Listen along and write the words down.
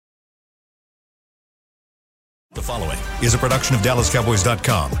The following is a production of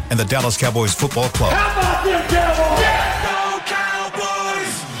DallasCowboys.com and the Dallas Cowboys Football Club. How about them Cowboys? Let's go,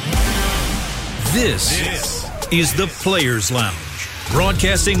 Cowboys! This is the Players Lounge,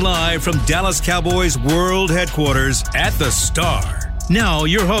 broadcasting live from Dallas Cowboys World Headquarters at the Star. Now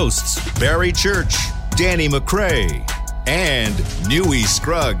your hosts, Barry Church, Danny McCray, and Newy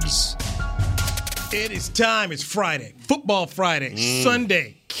Scruggs. It is time. It's Friday. Football Friday.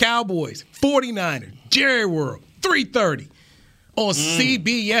 Sunday. Cowboys. 49ers. Jerry World. 3:30 on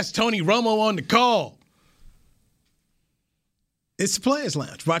CBS. Tony Romo on the call. It's the Players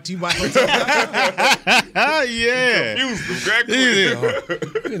Lounge, brought to you by Hotel. Yeah. In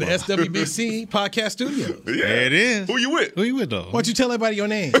the SWBC podcast studio. Yeah, it is. Who you with? Who you with, though? Why don't you tell everybody your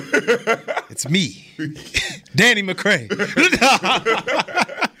name? It's me, Danny McCray.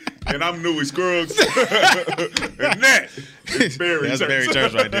 And I'm Newy Scruggs. And that is Barry That's Church. Barry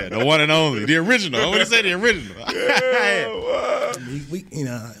Church right there. The one and only. The original. I want to say the original.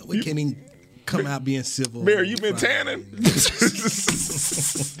 We can't even come out being civil. Barry, you been tanning?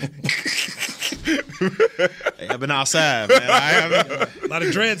 Hey, I've been outside, man. A lot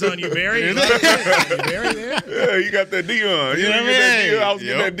of dreads on you, Barry. A lot of dreads on you, Barry, there. Yeah, you got that Dion. You know what I mean? I was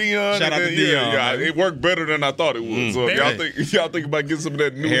getting that Dion. Shout out to Dion. Yeah, it worked better than I thought it would. So if y'all think about getting some of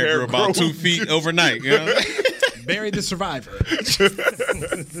that new Hair hair grew about growth. 2 feet overnight. You know? Barry the Survivor.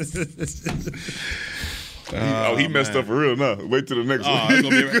 He messed up for real now. Wait till the next one.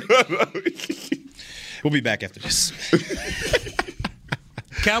 We'll be back after this.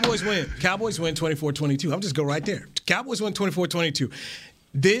 Cowboys win. Cowboys win 24-22. I'm just go right there. Cowboys win 24-22.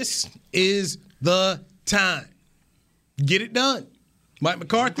 This is the time. Get it done. Mike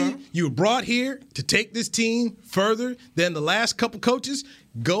McCarthy, you were brought here to take this team further than the last couple coaches.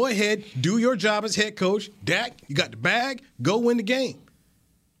 Go ahead, do your job as head coach. Dak, you got the bag. Go win the game.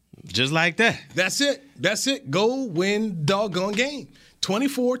 Just like that. That's it. That's it. Go win the doggone game.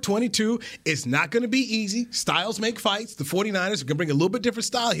 24-22. It's not going to be easy. Styles make fights. The 49ers are going to bring a little bit different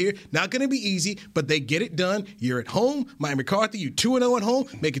style here. Not going to be easy, but they get it done. You're at home. Mike McCarthy, you 2-0 at home.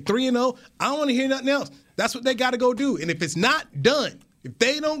 Make it 3-0. I don't want to hear nothing else. That's what they got to go do. And if it's not done, if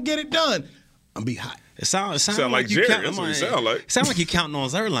they don't get it done, I'm be hot. It sounds like you Jerry. count, That's what it sound like. It sounds like you counting on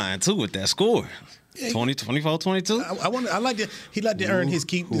Zerline, too, with that score. 24-22. I like to. He like to earn his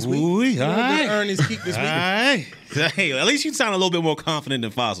keep this week. Ooh, He all like right. to earn his keep this week. Hey, at least you sound a little bit more confident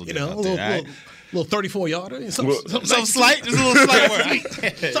than Fossil. You know, a little 34-yarder. Something Slight, just a little slight word.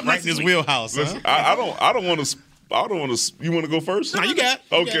 Something Right in his wheelhouse. Listen, Huh? I don't want to. You want to go first? No, you got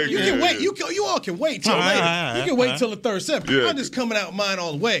it. Okay, You can wait. You all can wait till later. You can wait till the third set. Yeah. I'm just coming out mine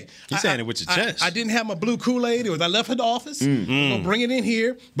all the way. You saying it with your chest. I didn't have my blue Kool-Aid. It was I left at the office. I'm gonna bring it in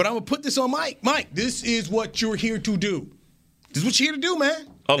here, but I'm gonna put this on Mike. Mike, this is what you're here to do. This is what you're here to do, man.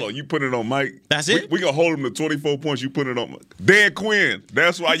 Hold on, you put it on Mike. That's it? We gonna hold him to 24 points. You put it on Mike. Dan Quinn.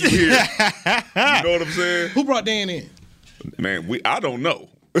 That's why you here. You know what I'm saying? Who brought Dan in? Man, I don't know.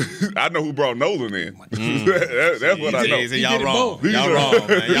 I know who brought Nolan in. That's what I know. Y'all did it wrong. both. Y'all wrong,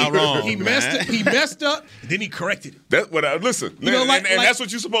 man. Y'all wrong. He messed up. Then he corrected it. That's what I listen. know, and that's what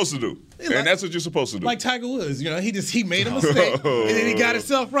you're supposed to do. And that's what you're supposed to do. Like Tiger Woods, he made a mistake, and then he got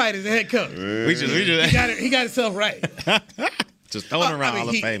himself right as a head coach. We just He got himself right. just throwing around all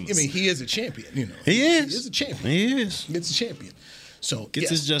the famous. He is a champion. You know, He is. He is a champion. He is. It's a champion. So Gets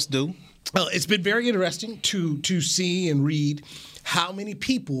his just due. It's been very interesting to see and read how many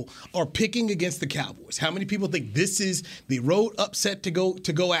people are picking against the Cowboys. How many people think this is the road upset to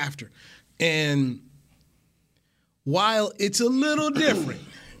go after? And while it's a little different,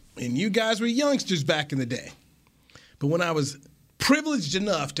 and you guys were youngsters back in the day, but when I was privileged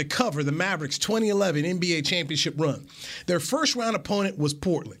enough to cover the Mavericks' 2011 NBA championship run, their first round opponent was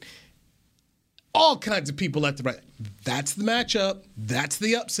Portland. All kinds of people left and right. That's the matchup. That's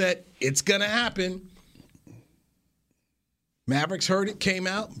the upset. It's going to happen. Mavericks heard it, came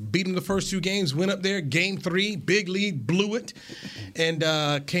out, beat them the first 2 games, went up there, game 3, big lead, blew it,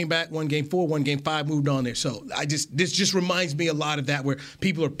 and came back, won game 4, won game 5, moved on there. So this just reminds me a lot of that, where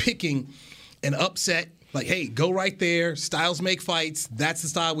people are picking an upset, like, hey, go right there, styles make fights, that's the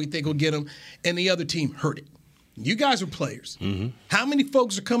style we think will get them, and the other team heard it. You guys are players. Mm-hmm. How many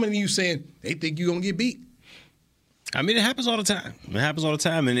folks are coming to you saying they think you're going to get beat? I mean, it happens all the time. It happens all the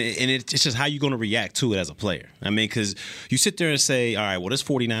time, and it's just how you're going to react to it as a player. I mean, because you sit there and say, all right, well, this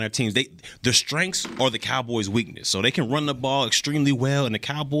 49er teams, their strengths are the Cowboys' weakness. So they can run the ball extremely well, and the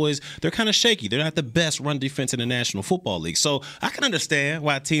Cowboys, they're kind of shaky. They're not the best run defense in the National Football League. So I can understand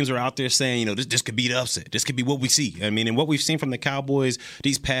why teams are out there saying, this could be the upset. This could be what we see. I mean, and what we've seen from the Cowboys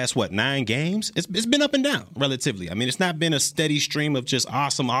these past, 9 games, it's been up and down relatively. I mean, it's not been a steady stream of just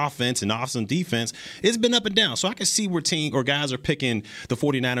awesome offense and awesome defense. It's been up and down. So I can see where team or guys are picking the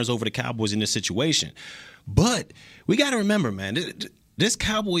 49ers over the Cowboys in this situation. But we got to remember, man, this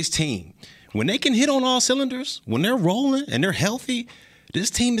Cowboys team, when they can hit on all cylinders, when they're rolling and they're healthy, this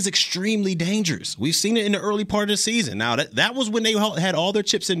team is extremely dangerous. We've seen it in the early part of the season. Now, that was when they had all their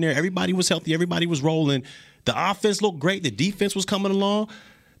chips in there. Everybody was healthy. Everybody was rolling. The offense looked great. The defense was coming along.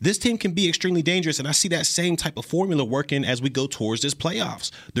 This team can be extremely dangerous, and I see that same type of formula working as we go towards this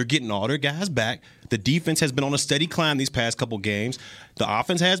playoffs. They're getting all their guys back. The defense has been on a steady climb these past couple games. The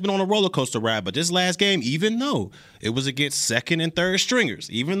offense has been on a roller coaster ride, but this last game, even though it was against second and third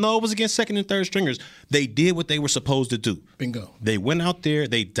stringers, they did what they were supposed to do. Bingo. They went out there,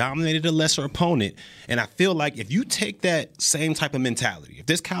 they dominated a lesser opponent, and I feel like if you take that same type of mentality, if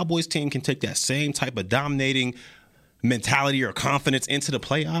this Cowboys team can take that same type of dominating mentality or confidence into the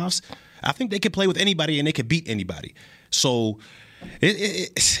playoffs, I think they could play with anybody and they could beat anybody. So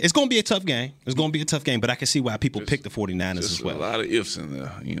it's going to be a tough game. It's going to be a tough game, but I can see why people pick the 49ers as well. A lot of ifs in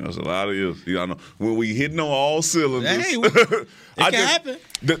there. There's a lot of ifs. When we hitting on all cylinders, hey, it can happen.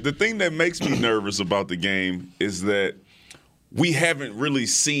 The thing that makes me nervous about the game is that we haven't really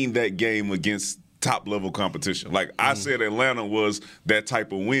seen that game against top-level competition. Like I said, Atlanta was that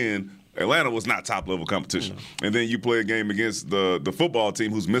type of win. Atlanta was not top-level competition. And then you play a game against the football team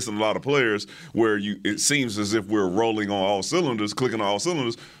who's missing a lot of players where it seems as if we're rolling on all cylinders, clicking on all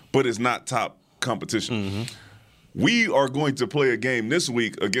cylinders, but it's not top competition. We are going to play a game this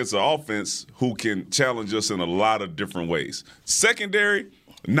week against an offense who can challenge us in a lot of different ways. Secondary,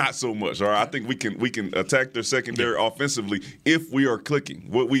 not so much. All right, I think we can attack their secondary offensively if we are clicking.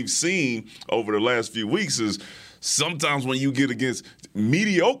 What we've seen over the last few weeks is sometimes when you get against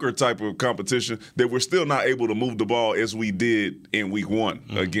mediocre type of competition that we're still not able to move the ball as we did in week 1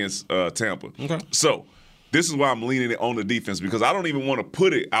 against Tampa. Okay. So this is why I'm leaning on the defense, because I don't even want to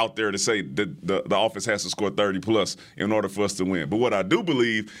put it out there to say that the offense has to score 30-plus in order for us to win. But what I do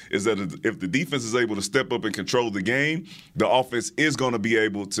believe is that if the defense is able to step up and control the game, the offense is going to be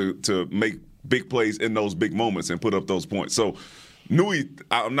able to make big plays in those big moments and put up those points. So Nui,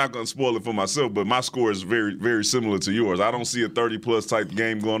 I'm not going to spoil it for myself, but my score is very, very similar to yours. I don't see a 30-plus type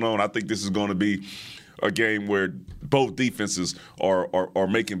game going on. I think this is going to be a game where both defenses are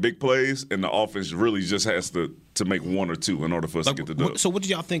making big plays, and the offense really just has to make 1 or 2 in order for us to get the dub. So what do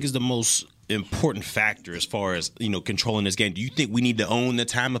y'all think is the most important factor as far as, controlling this game? Do you think we need to own the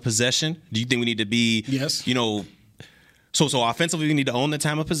time of possession? Do you think we need to be, yes. So offensively we need to own the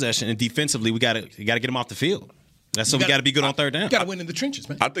time of possession, and defensively we got to get them off the field. So we got to be good on third down. You got to win in the trenches,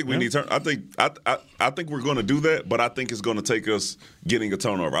 man. I think we need I think we're going to do that, but I think it's going to take us getting a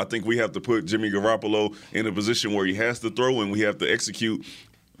turnover. I think we have to put Jimmy Garoppolo in a position where he has to throw and we have to execute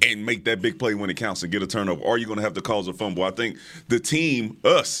and make that big play when it counts and get a turnover, or you're going to have to cause a fumble. I think the team,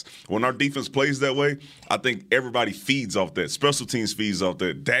 us, when our defense plays that way, I think everybody feeds off that. Special teams feeds off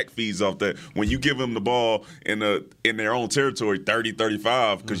that. Dak feeds off that. When you give them the ball in their own territory,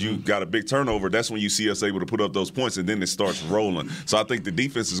 30-35, because you got a big turnover, that's when you see us able to put up those points, and then it starts rolling. So I think the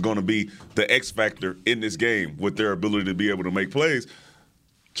defense is going to be the X factor in this game with their ability to be able to make plays.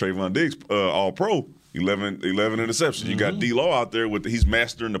 Trayvon Diggs, all-pro. 11 interceptions. You got D-Law out there he's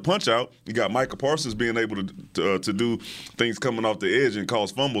mastering the punch out. You got Micah Parsons being able to do things coming off the edge and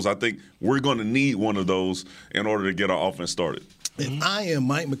cause fumbles. I think we're going to need one of those in order to get our offense started. If I am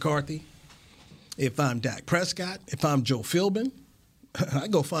Mike McCarthy, if I'm Dak Prescott, if I'm Joe Philbin, I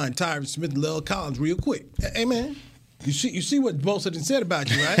go find Tyron Smith and Lel Collins real quick. Hey, man. You see what Bosa said about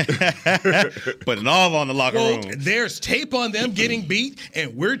you, right? Putting all on the locker room. There's tape on them getting beat,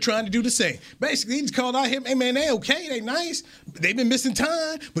 and we're trying to do the same. Basically, he just called out him, hey, man, they okay, they nice. They've been missing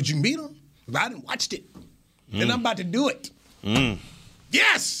time, but you can beat them. I didn't watch it, and I'm about to do it.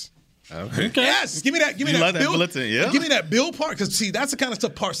 Yes! Okay. Yes, give me that. Like Bill, bulletin, yeah. Give me that Bill Park, because see, that's the kind of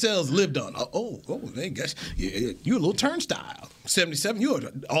stuff Parcells lived on. Hey, guys, you a little turnstile. 77, you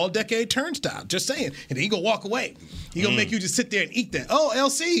an all-decade turnstile. Just saying, and then he gonna walk away. He gonna make you just sit there and eat that. Oh,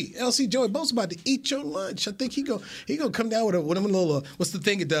 LC Joey Bosa about to eat your lunch. I think he gonna come down with a little what's the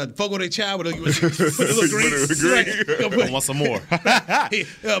thing at the Fogo de Chao with a little green. I want some more.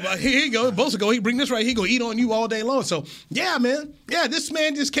 Here you go. Bosa go. He bring this right. He gonna eat on you all day long. So yeah, man. Yeah, this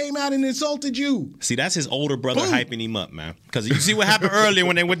man just came out and insulted you. See, that's his older brother Boom. hyping him up, man. Because you see what happened earlier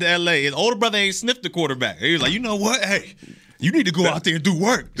when they went to L.A. His older brother ain't sniffed the quarterback. He was like, you know what? Hey, you need to go out there and do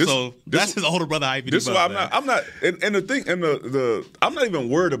work. That's his older brother hyping him up. This is why I'm not. And the thing, and I'm not even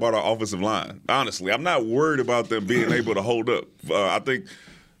worried about our offensive line. Honestly, I'm not worried about them being able to hold up. I think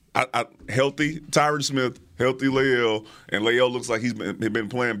healthy Tyron Smith, healthy Leal, and Leal looks like he's been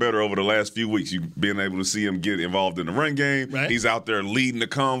playing better over the last few weeks. You've been able to see him get involved in the run game. Right. He's out there leading the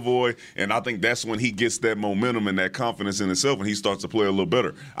convoy, and I think that's when he gets that momentum and that confidence in himself, and he starts to play a little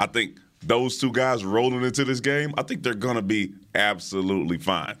better. I think those two guys rolling into this game, I think they're going to be absolutely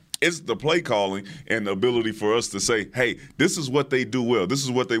fine. It's the play calling and the ability for us to say, hey, this is what they do well. This is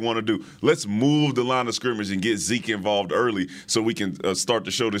what they want to do. Let's move the line of scrimmage and get Zeke involved early so we can start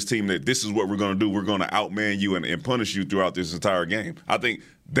to show this team that this is what we're going to do. We're going to outman you and punish you throughout this entire game. I think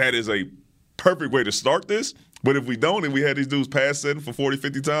that is a perfect way to start this. But if we don't and we had these dudes pass setting for 40,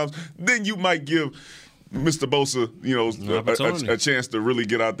 50 times, then you might give Mr. Bosa, a chance to really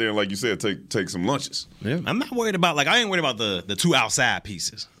get out there and, like you said, take some lunches. Yeah. I'm not worried about, I ain't worried about the two outside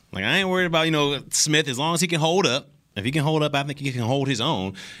pieces. I ain't worried about, Smith, as long as he can hold up. If he can hold up, I think he can hold his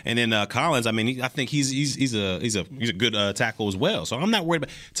own. And then Collins, I think he's a good tackle as well. So I'm not worried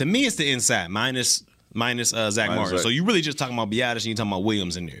about. To me, it's the inside minus Zach Martin. So you really just talking about Biadasz and you talking about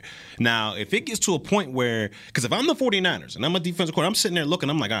Williams in there. Now, if it gets to a point where, because if I'm the 49ers and I'm a defensive coordinator, I'm sitting there looking,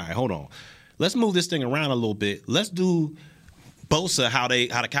 I'm like, all right, hold on. Let's move this thing around a little bit. Let's do Bosa how the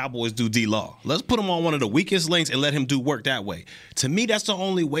Cowboys do D-Law. Let's put him on one of the weakest links and let him do work that way. To me, that's the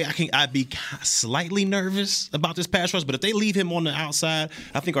only way I'd be slightly nervous about this pass rush. But if they leave him on the outside,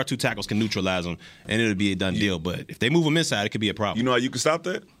 I think our two tackles can neutralize him, and it'll be a done deal. But if they move him inside, it could be a problem. You know how you can stop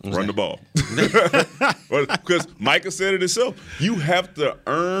that? Run the ball. Because Micah said it himself. You have to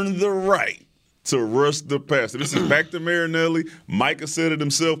earn the right to rush the passer. This is back to Marinelli. Micah said it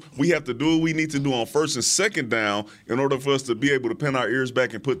himself. We have to do what we need to do on first and second down in order for us to be able to pin our ears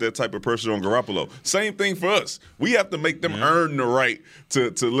back and put that type of pressure on Garoppolo. Same thing for us. We have to make them earn the right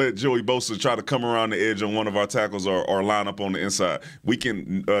to let Joey Bosa try to come around the edge on one of our tackles or line up on the inside. We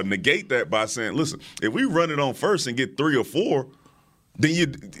can negate that by saying, listen, if we run it on first and get 3 or 4, then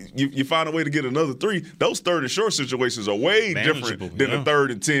you find a way to get another 3. Those third and short situations are way different than a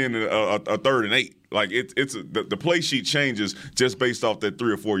 3rd and 10 and a 3rd and 8. Like the play sheet changes just based off that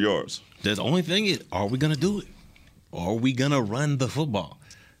 3 or 4 yards. The only thing is, are we gonna do it? Or are we gonna run the football?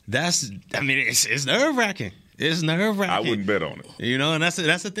 It's nerve wracking. It's nerve wracking. I wouldn't bet on it. And that's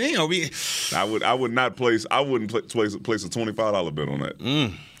the thing. I would not place. I wouldn't place a $25 bet on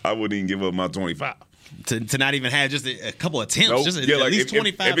that. I wouldn't even give up my 25. To not even have just a couple attempts, just at least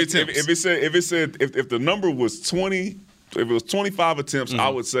 25 attempts. If the number was 20, if it was 25 attempts, I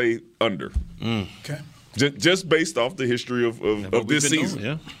would say under. Okay. Just based off the history of this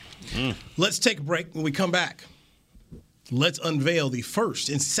season. Let's take a break. When we come back, let's unveil the first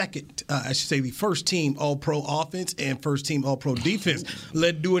and second, the first team All-Pro offense and first team All-Pro defense.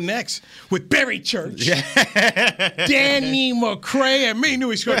 Let's do it next with Barry Church, Danny McCray, and me,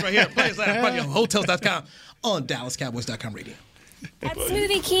 Newey Scruggs right here at Players Lounge, on Hotels.com, on DallasCowboys.com radio. At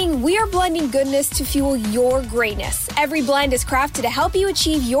Smoothie King, we are blending goodness to fuel your greatness. Every blend is crafted to help you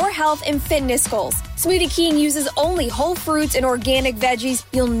achieve your health and fitness goals. Smoothie King uses only whole fruits and organic veggies.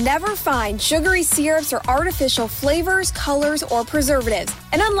 You'll never find sugary syrups or artificial flavors, colors, or preservatives.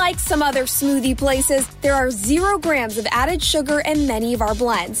 And unlike some other smoothie places, there are 0 grams of added sugar in many of our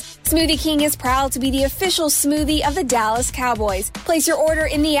blends. Smoothie King is proud to be the official smoothie of the Dallas Cowboys. Place your order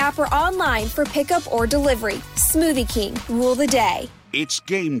in the app or online for pickup or delivery. Smoothie King, rule the day. It's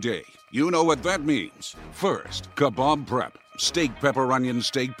game day. You know what that means. First, kebab prep. Steak, pepper, onion,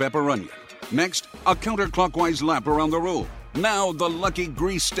 steak, pepper, onion. Next, a counterclockwise lap around the room. Now the lucky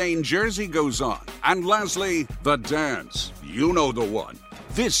grease-stained jersey goes on. And lastly, the dance. You know the one.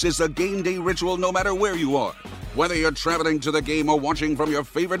 This is a game day ritual no matter where you are. Whether you're traveling to the game or watching from your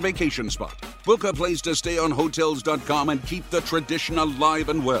favorite vacation spot, book a place to stay on Hotels.com and keep the tradition alive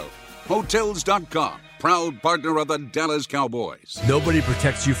and well. Hotels.com, proud partner of the Dallas Cowboys. Nobody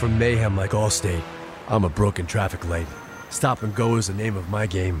protects you from mayhem like Allstate. I'm a broken traffic light. Stop and go is the name of my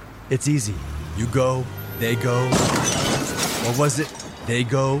game. It's easy. You go, they go. Or was it, they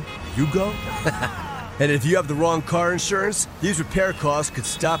go, you go? And if you have the wrong car insurance, these repair costs could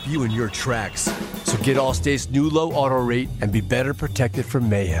stop you in your tracks. So get Allstate's new low auto rate and be better protected from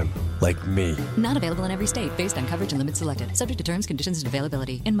mayhem, like me. Not available in every state based on coverage and limits selected. Subject to terms, conditions, and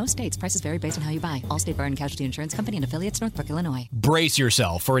availability. In most states, prices vary based on how you buy. Allstate Bar and Casualty Insurance Company and affiliates, Northbrook, Illinois. Brace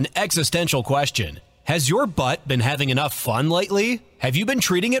yourself for an existential question. Has your butt been having enough fun lately? Have you been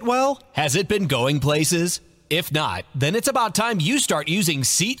treating it well? Has it been going places? If not, then it's about time you start using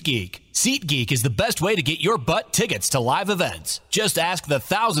SeatGeek. SeatGeek is the best way to get your butt tickets to live events. Just ask the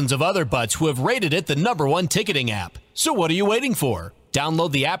thousands of other butts who have rated it the #1 ticketing app. So what are you waiting for?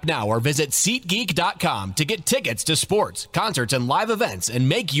 Download the app now or visit SeatGeek.com to get tickets to sports, concerts, and live events and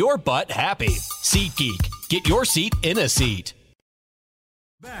make your butt happy. SeatGeek. Get your seat in a seat.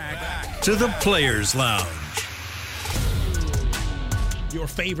 Back to the Players Lounge. Your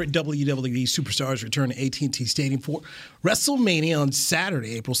favorite WWE superstars return to AT&T Stadium for WrestleMania on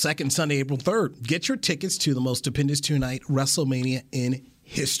Saturday, April 2nd, Sunday, April 3rd. Get your tickets to the most stupendous two-night WrestleMania in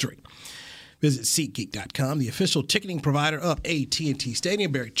history. Visit SeatGeek.com, the official ticketing provider of AT&T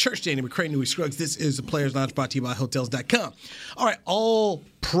Stadium. Barry Church, Danny McCray, Newey Scruggs. This is the Players Lounge, brought to you by Hotels.com. All right, all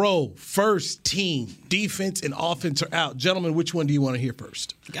pro first team defense and offense are out. Gentlemen, which one do you want to hear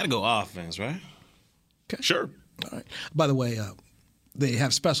first? You got to go offense, right? Okay. Sure. All right. By the way, they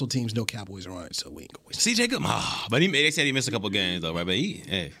have special teams. No Cowboys are on it, so we ain't going to CJ Jacob, but they said he missed a couple games though, right? But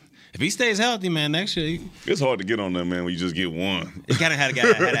if he stays healthy, man, next year it's hard to get on that, man. When you just get one, you gotta have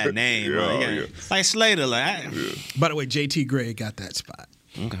that name. Yeah. Like Slater, By the way, JT Gray got that spot.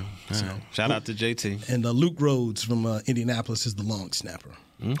 Okay, so, shout out to JT. And Luke Rhodes from Indianapolis is the long snapper.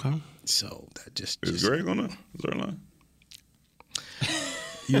 Okay, so that just is Greg on the third line?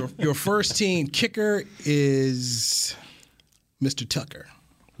 Your first team kicker is Mr. Tucker.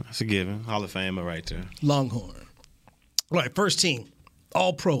 That's a given. Hall of Famer right there. Longhorn. All right, first team,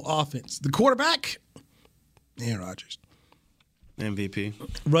 all-pro offense. The quarterback, Aaron Rodgers. MVP.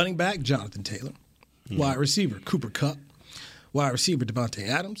 Running back, Jonathan Taylor. Wide receiver, Cooper Kupp. Wide receiver, Devontae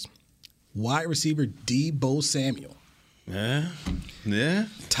Adams. Wide receiver, Deebo Samuel. Yeah.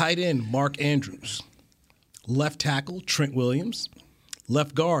 Tight end, Mark Andrews. Left tackle, Trent Williams.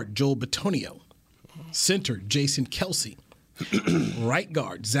 Left guard, Joel Bitonio. Center, Jason Kelsey. Right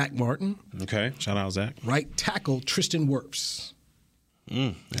guard, Zach Martin. Okay, shout out Zach. Right tackle, Tristan Wirfs.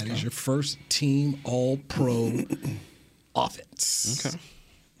 That is your first team all-pro offense. Okay.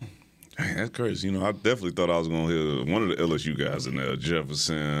 Dang, that's crazy. You know, I definitely thought I was going to hear one of the LSU guys in there,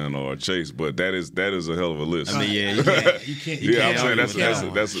 Jefferson or Chase, but that is a hell of a list. I mean, yeah, you can't. I'm saying that's a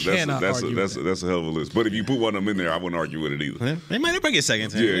hell of a list. But if you put one of them in there, I wouldn't argue with it either. Yeah, they might bring it second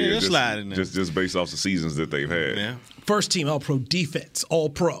time. Yeah, just slide in there. Just based off the seasons that they've had. Yeah. First team all-pro defense,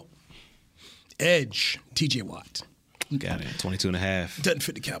 all-pro. Edge, TJ Watt. Got it. 22 and a half. Doesn't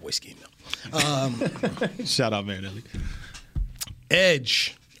fit the Cowboy scheme, though. Shout out, Marinelli.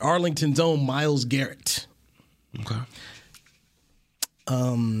 Edge, Arlington's own Myles Garrett. Okay.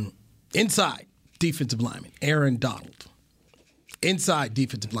 Inside, defensive lineman, Aaron Donald. Inside,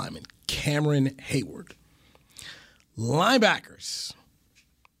 defensive lineman, Cameron Hayward. Linebackers,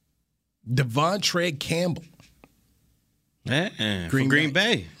 Devontre Campbell. Green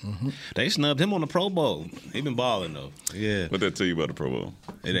Bay. Mm-hmm. They snubbed him on the Pro Bowl. He been balling though. Yeah. What'd that tell you about the Pro Bowl?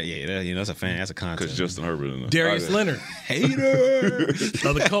 That's a fan. That's a contest. Because Justin Herbert in there. Darius Leonard, hater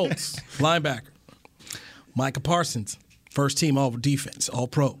of the Colts, linebacker. Micah Parsons, first team all defense, all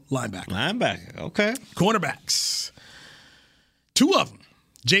pro linebacker. Okay. Cornerbacks, two of them.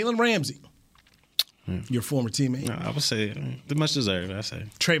 Jalen Ramsey, your former teammate. No, I would say much deserved. I say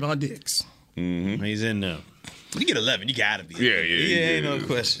Trayvon Diggs. Mm-hmm. He's in there. You get 11, you got to be. Yeah, no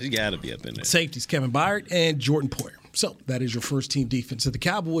question. You got to be up in there. Safeties, Kevin Byard and Jordan Poyer. So that is your first team defense. So the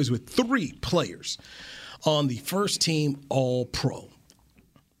Cowboys with 3 players on the first team All-Pro.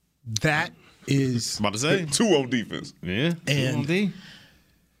 That is about to say 2 on defense. Yeah, and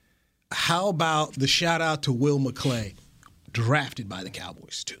how about the shout out to Will McClay, drafted by the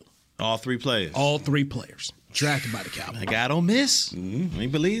Cowboys too. All 3 players. All 3 players drafted by the Cowboys. The guy don't miss. Mm-hmm. He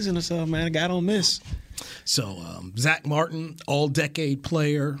believes in himself, man. The guy don't miss. So Zach Martin, all-decade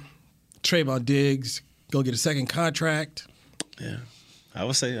player. Trayvon Diggs, go get a second contract. Yeah, I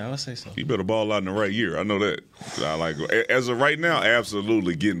would say so. You better ball out in the right year. I know that. As of right now,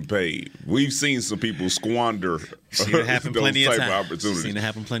 absolutely getting paid. We've seen some people squander seen it happen those plenty type of of times. opportunities. Seen it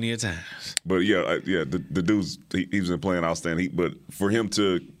happen plenty of times. But the dude's he's been playing outstanding. But for him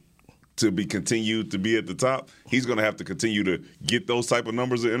to be continued to be at the top, he's going to have to continue to get those type of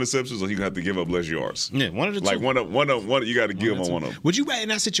numbers of interceptions, or he's going to have to give up less yards. Yeah, one of the two. Like one of you got to give him on one of them. Would you rather in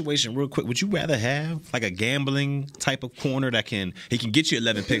that situation, real quick? Would you rather have like a gambling type of corner that can get you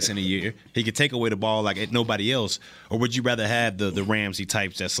 11 picks in a year? He can take away the ball like nobody else, or would you rather have the Ramsey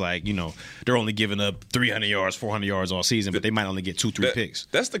types that's like they're only giving up 300 yards, 400 yards all season, but they might only get 2-3 picks?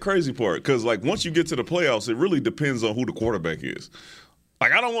 That's the crazy part, because like once you get to the playoffs, it really depends on who the quarterback is.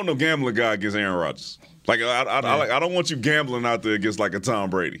 Like, I don't want no gambling guy against Aaron Rodgers. Like, I don't want you gambling out there against like a Tom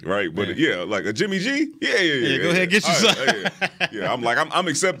Brady, right? But like a Jimmy G, yeah. Go ahead, get you some. Yeah, I'm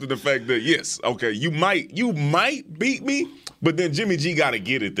accepting the fact that yes, okay, you might beat me, but then Jimmy G got to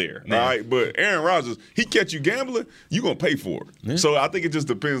get it there, all right? But Aaron Rodgers, he catch you gambling, you gonna pay for it. Yeah. So I think it just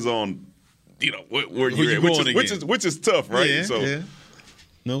depends on where you're at, which is tough, right? Yeah.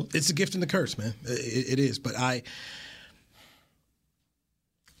 No, it's a gift and the curse, man. It is, but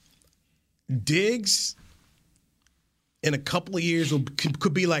Diggs in a couple of years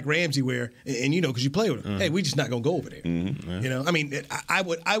could be like Ramsey, where because you play with him. Hey, we're just not gonna go over there. Mm-hmm. I mean, I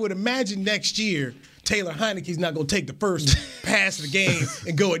would imagine next year Taylor Heineke's not gonna take the first pass of the game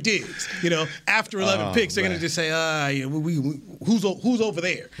and go at Diggs. After 11 picks, they're gonna just say, who's over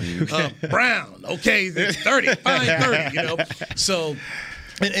there? Brown. Okay, 30. Fine, 30. So,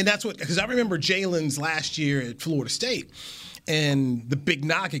 and that's what, because I remember Jalen's last year at Florida State. And the big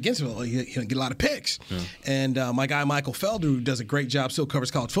knock against him, he get a lot of picks. Yeah. And my guy Michael Felder, who does a great job, still covers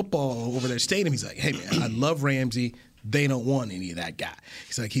college football over there at Stadium, he's like, hey, man, I love Ramsey. They don't want any of that guy.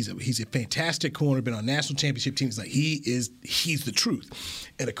 He's like, he's a fantastic corner, been on national championship teams. Like, he's the truth.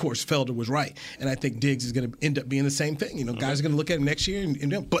 And of course, Felder was right. And I think Diggs is going to end up being the same thing. Guys are going to look at him next year.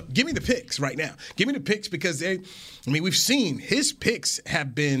 But give me the picks right now. Give me the picks because we've seen his picks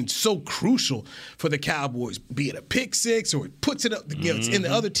have been so crucial for the Cowboys. Be it a pick six or it puts it up, it's in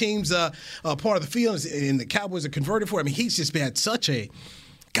the other team's part of the field, and the Cowboys are converted for it. I mean, he's just had such a.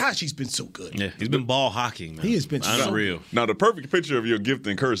 Gosh, he's been so good. Yeah, he's been ball hocking, man. He has been unreal. Now, the perfect picture of your gift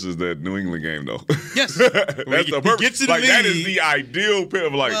and curse is that New England game, though. Yes. That's the perfect. That is the ideal pair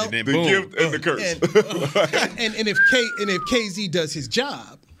of the gift and the curse. And if KZ does his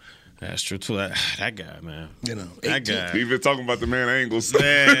job. That's true too. That guy, man. That guy. We've been talking about the man angles.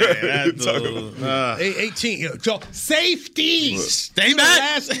 Man, 18. Safeties. Stay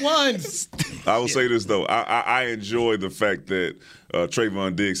back. The last ones. I will say this though. I enjoy the fact that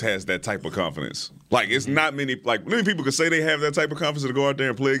Trayvon Diggs has that type of confidence. Like, it's not many people could say they have that type of confidence to go out there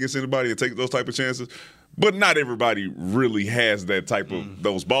and play against anybody and take those type of chances. But not everybody really has that type of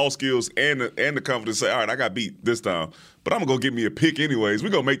those ball skills and the confidence to say, all right, I got beat this time, but I'm going to go get me a pick anyways.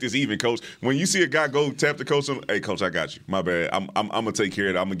 We're going to make this even, coach. When you see a guy go tap the coach, hey, coach, I got you. My bad. I'm going to take care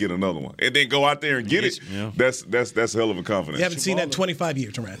of it. I'm going to get another one. And then go out there and get it. Yeah. That's a hell of a confidence. You haven't seen that in 25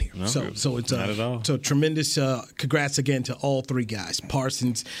 years around here. No, so it's not at all. So tremendous congrats again to all three guys,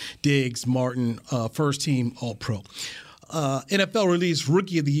 Parsons, Diggs, Martin, first team All-Pro. NFL released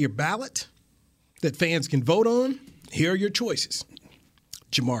Rookie of the Year ballot that fans can vote on. Here are your choices.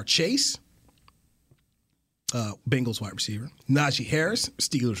 Jamar Chase, Bengals wide receiver. Najee Harris,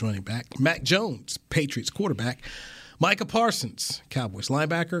 Steelers running back. Mac Jones, Patriots quarterback. Micah Parsons, Cowboys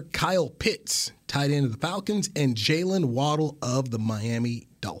linebacker. Kyle Pitts, tight end of the Falcons. And Jalen Waddle of the Miami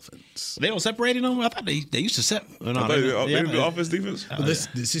Dolphins. They don't separate them? I thought they used to set. They didn't do offense, defense? Well, this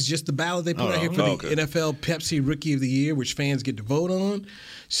is just the ballot they put out here for the NFL Pepsi Rookie of the Year, which fans get to vote on.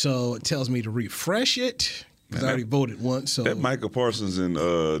 So it tells me to refresh it because I already voted once. So that Micah Parsons and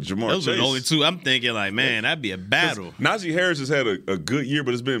Jamar Those Chase. are the only two. I'm thinking like, man, that'd be a battle. Najee Harris has had a good year,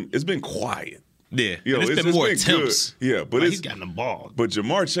 but it's been quiet. Yeah, it's been more attempts. Good. Yeah, but he's gotten the ball. But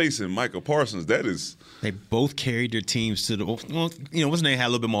Jamar Chase and Micah Parsons, that is. They both carried their teams to the. What's the name? Had a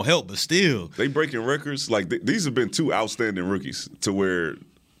little bit more help, but still, they breaking records. Like these have been two outstanding rookies to where.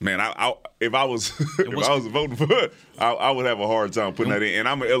 Man, if I was voting for it, I would have a hard time putting that in. And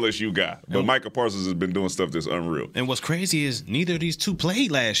I'm an LSU guy, but Micah Parsons has been doing stuff that's unreal. And what's crazy is neither of these two played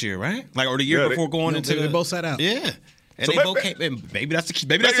last year, right? Or the year before going into. They both sat out. Yeah. And so they both came. Maybe that's the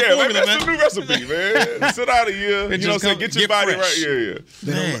formula, man. That's the new recipe, man. Sit out a year. Get your body fresh. Right.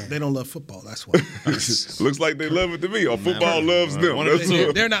 Yeah. They don't love football. That's why. Looks like they love it to me. Or football loves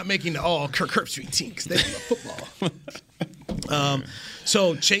them. They're not making the all Kirk Street team because they don't love football.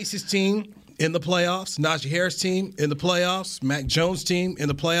 So Chase's team in the playoffs, Najee Harris team in the playoffs, Mac Jones team in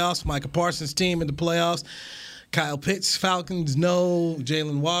the playoffs, Micah Parsons team in the playoffs. Kyle Pitts, Falcons, no.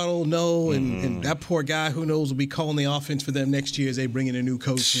 Jalen Waddle, no. And that poor guy, who knows, will be calling the offense for them next year as they bring in a new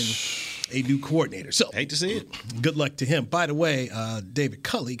coach and a new coordinator. So hate to see it. Good luck to him. By the way, David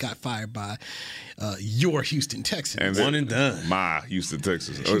Culley got fired by your Houston Texans. And one and done. My Houston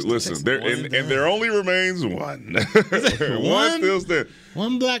Texans. Listen, there only remains one. One still stands.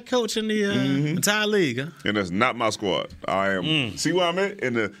 One black coach in the entire league. Huh? And that's not my squad. I am. See where I'm at?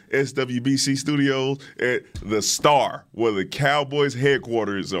 In the SWBC studios at the Star, where the Cowboys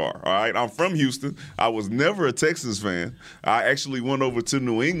headquarters are. All right? I'm from Houston. I was never a Texans fan. I actually went over to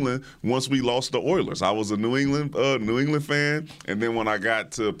New England once we lost the Oilers. I was a New England fan. And then when I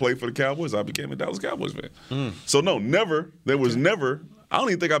got to play for the Cowboys, I became a Dallas Cowboys fan. So, no, never. There was never I don't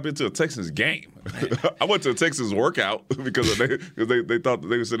even think I've been to a Texans game. I went to a Texans workout because they thought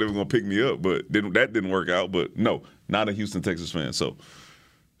they said they were going to pick me up, but that didn't work out. But no, not a Houston Texans fan. So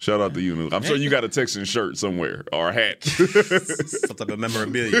shout out to you. I'm sure you got a Texans shirt somewhere or a hat. Some type of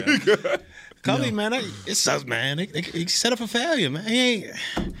memorabilia. Culley, man, it sucks, man. He set up for failure, man.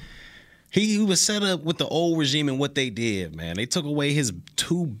 He was set up with the old regime and what they did, man. They took away his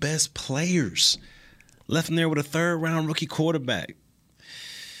 2 best players, left him there with a 3rd-round rookie quarterback.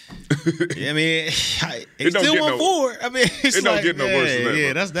 I mean, he still won 4. I mean, it don't get no worse than that.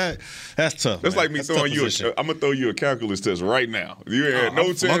 Yeah, that's tough. That's like me throwing you. I'm gonna throw you a calculus test right now. You had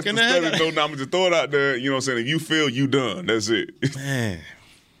no chance to study, no. I'm gonna just throw it out there. You know what I'm saying? If you fail, you done. That's it. Man,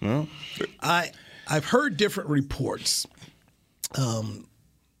 well, I've heard different reports.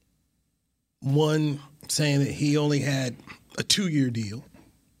 One saying that he only had a 2-year deal,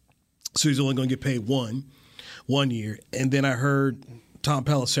 so he's only going to get paid one year. And then I heard Tom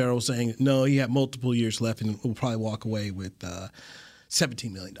Pelissero saying, no, he had multiple years left and will probably walk away with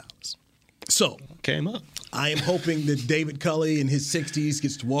 $17 million. So came up. I am hoping that David Culley in his 60s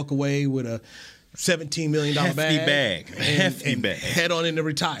gets to walk away with a $17 million bag. Hefty bag. Head on into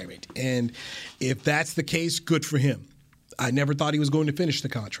retirement. And if that's the case, good for him. I never thought he was going to finish the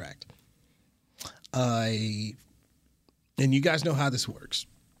contract. And you guys know how this works.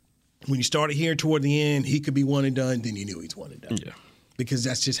 When you started hearing toward the end, he could be one and done, then you knew he's one and done. Yeah. Because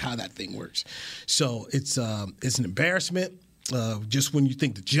that's just how that thing works. So it's an embarrassment. Just when you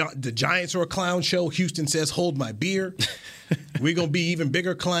think the Giants are a clown show, Houston says, hold my beer. We're going to be even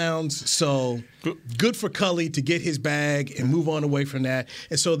bigger clowns. So good for Culley to get his bag and move on away from that.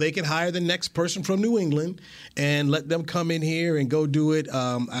 And so they can hire the next person from New England and let them come in here and go do it.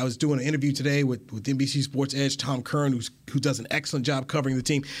 I was doing an interview today with NBC Sports Edge, Tom Curran, who does an excellent job covering the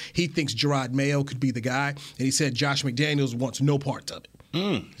team. He thinks Gerard Mayo could be the guy. And he said Josh McDaniels wants no parts of it.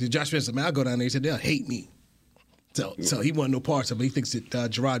 Josh McDaniels said, I'll go down there. He said, they'll hate me. So he wanted no parts of it, but he thinks that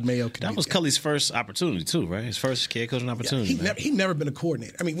Gerard Mayo could be. That was Culley's first opportunity, too, right? His first head coaching opportunity. Yeah, he'd never been a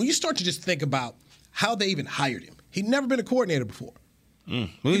coordinator. I mean, when you start to just think about how they even hired him, he'd never been a coordinator before. Well,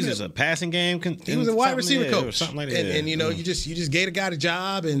 he was a passing game. He was a wide receiver coach, or something like that. And you know, you just gave the guy the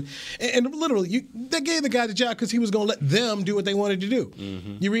job, and literally, they gave the guy the job because he was going to let them do what they wanted to do.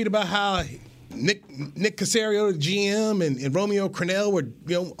 You read about how Nick Caserio, the GM, and Romeo Crennel were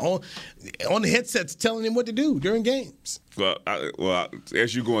on the headsets telling him what to do during games. Well,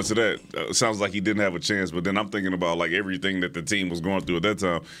 as you go into that, it sounds like he didn't have a chance. But then I'm thinking about like everything that the team was going through at that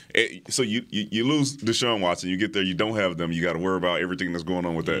time. So you lose Deshaun Watson, you get there, you don't have them. You got to worry about everything that's going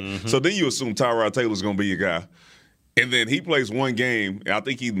on with that. So then you assume Tyrod Taylor's going to be your guy. And then he plays one game, and I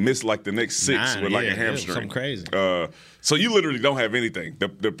think he missed like the next 6 with like a hamstring. Something crazy. So you literally don't have anything.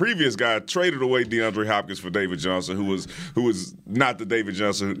 The previous guy traded away DeAndre Hopkins for David Johnson, who was not the David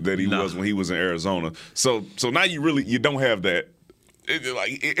Johnson that he was when he was in Arizona. So now you don't have that.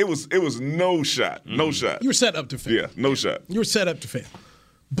 It was no shot, no shot. You were set up to fail. Yeah, no shot. You were set up to fail,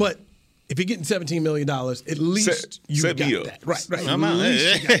 but. If you're getting $17 million, at least you got that. Right. I'm out.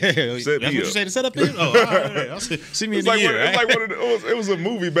 That's what you say to set up here? Oh, all right. I'll see me in a year. It's like it was a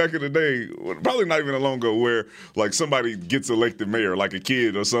movie back in the day, probably not even that long ago, where like somebody gets elected mayor, like a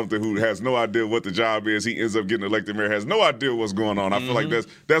kid or something who has no idea what the job is. He ends up getting elected mayor, has no idea what's going on. I feel like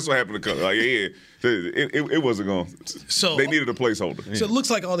that's what happened to Culley. Like, it wasn't going. So they needed a placeholder. So it looks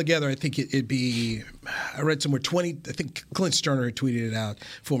like altogether, I think it'd be. I read somewhere 20. I think Clint Sterner had tweeted it out.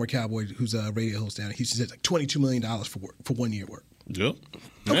 Former Cowboy, who's a radio host down. He said like $22 million for 1 year work. Yep.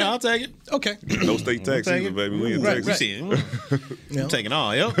 Okay. Yeah, I'll take it. Okay. No state tax either, baby. We in Texas. I'm taking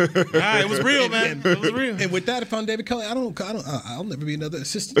all. Yep. All right, it was real, man. It was real. And with that, if I'm David Culley, I'll never be another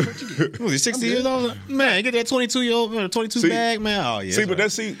assistant coach again. Was he 60 years old? Man, get that 22-year-old 22 bag, man. Oh yeah. But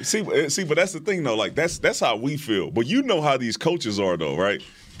that's the thing though. Like that's how we feel. But you know how these coaches are though, right?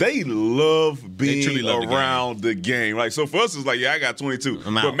 They love being around the game. Like so for us, it's like I got 22.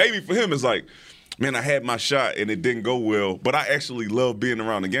 But maybe for him, it's like. Man, I had my shot and it didn't go well, but I actually love being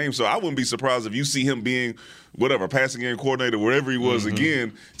around the game. So I wouldn't be surprised if you see him being whatever, passing game coordinator, wherever he was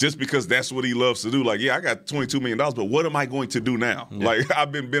again, just because that's what he loves to do. Like, I got $22 million, but what am I going to do now? Yeah. Like,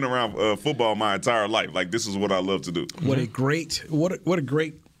 I've been around football my entire life. Like, this is what I love to do. What a great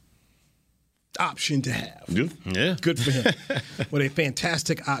option to have. Yeah. Good for him. What a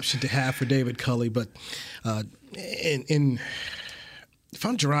fantastic option to have for David Culley. But if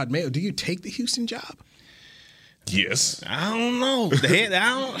I'm Gerard Mayo, do you take the Houston job? Yes. I don't know.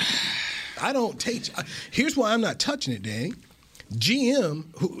 I don't take. Here's why I'm not touching it, Danny. GM,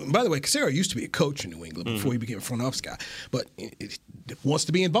 who, by the way, Caserio used to be a coach in New England before he became a front office guy, but wants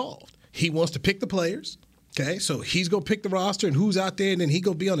to be involved. He wants to pick the players. Okay, so he's going to pick the roster and who's out there, and then he's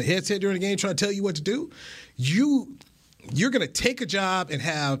going to be on the headset during the game trying to tell you what to do. You're going to take a job and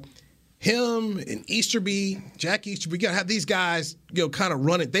have him and Jack Easterby, you got to have these guys, kind of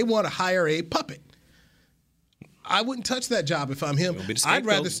run it. They want to hire a puppet. I wouldn't touch that job if I'm him. I'd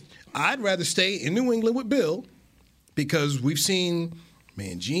rather stay in New England with Bill because we've seen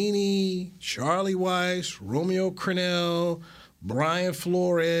Mangini, Charlie Weiss, Romeo Crennel, Brian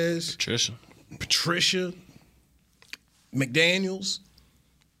Flores, Patricia, McDaniels.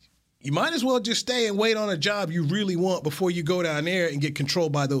 You might as well just stay and wait on a job you really want before you go down there and get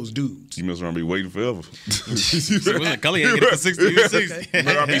controlled by those dudes. You must be waiting forever. Cully ain't getting for 60 years.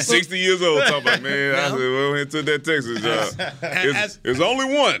 I'll be 60 years old talking about, man, I said, well, we took that Texas job. There's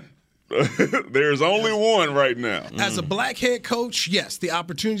only one. There's only one right now. As a black head coach, yes, the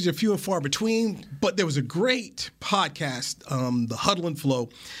opportunities are few and far between, but there was a great podcast, The Huddle and Flow,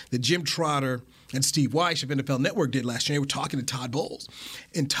 that Jim Trotter and Steve Weiss of NFL Network did last year. They were talking to Todd Bowles.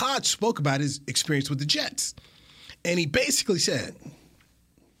 And Todd spoke about his experience with the Jets. And he basically said,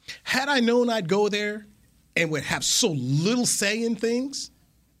 had I known I'd go there and would have so little say in things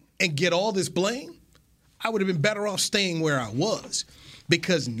and get all this blame, I would have been better off staying where I was.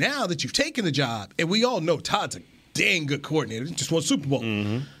 Because now that you've taken the job, and we all know Todd's a dang good coordinator, just won Super Bowl,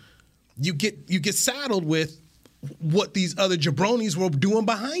 you get saddled with what these other jabronis were doing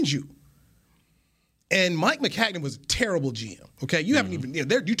behind you. And Mike Maccagnan was a terrible GM. Okay, you haven't even you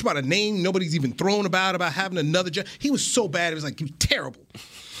talk about a name nobody's even thrown about having another job. He was so bad it was like he was terrible.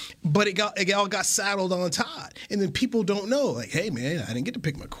 But it all got saddled on Todd, and then people don't know. Like, hey man, I didn't get to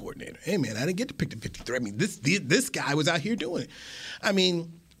pick my coordinator. Hey man, I didn't get to pick the 53. I mean, this guy was out here doing it. I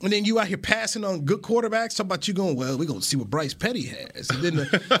mean, and then you out here passing on good quarterbacks. Talk about you going, well, we're gonna see what Bryce Petty has, and then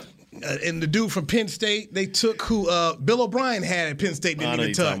and the dude from Penn State, they took who Bill O'Brien had at Penn State, didn't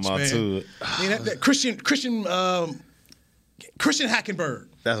even touch, man. That Christian Hackenberg.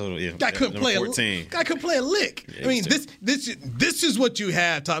 That's what it is. Guy couldn't play a lick. Yeah, I mean, this is what you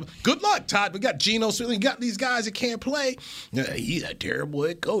have, Todd. Good luck, Todd. We got Geno Smith. We got these guys that can't play. He's a terrible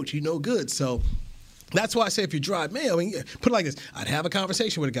head coach. He's no good. So that's why I say if you drive mail, I mean, put it like this: I'd have a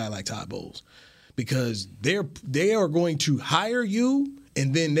conversation with a guy like Todd Bowles because they are going to hire you.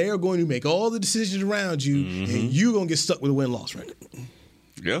 And then they're going to make all the decisions around you, and you're going to get stuck with a win-loss record.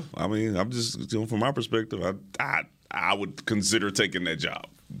 Yeah, I mean, I'm just, from my perspective, I would consider taking that job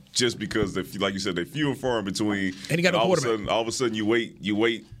just because, like you said, they're few and far in between. And you got no quarterback. All of a sudden, you wait,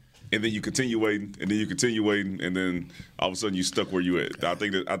 and then you continue waiting, and then you continue waiting, and then all of a sudden, you're stuck where you at. I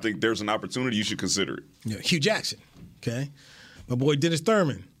think there's an opportunity. You should consider it. Yeah, Hugh Jackson, okay? My boy Dennis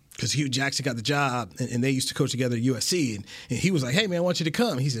Thurman. Because Hugh Jackson got the job, and they used to coach together at USC. And he was like, hey, man, I want you to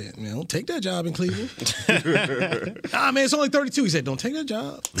come. He said, man, don't take that job in Cleveland. Man, it's only 32. He said, don't take that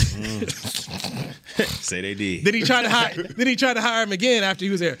job. Say they did. Then he tried to hire him again after he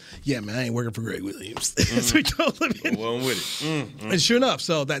was there. Yeah, man, I ain't working for Greg Williams. So he told him. Well, I'm with it. And sure enough,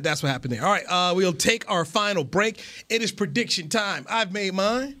 so that's what happened there. All right, we'll take our final break. It is prediction time. I've made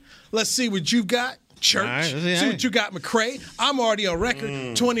mine. Let's see what you got. Church. Right, see what you got, McCray. I'm already on record.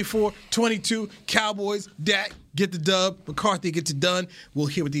 24-22. Cowboys. Dak get the dub. McCarthy gets it done. We'll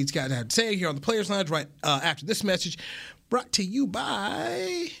hear what these guys have to say here on the Players Lounge right after this message. Brought to you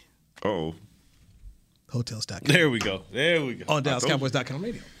by Hotels.com. There we go. On DallasCowboys.com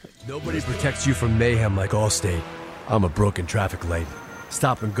radio. Nobody protects you from mayhem like Allstate. I'm a broken traffic light.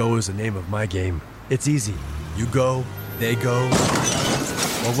 Stop and go is the name of my game. It's easy. You go, they go.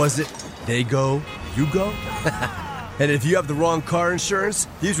 Or was it they go, you go? And if you have the wrong car insurance,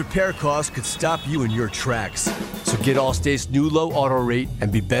 these repair costs could stop you in your tracks. So get Allstate's new low auto rate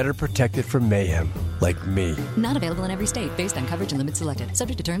and be better protected from mayhem, like me. Not available in every state based on coverage and limits selected.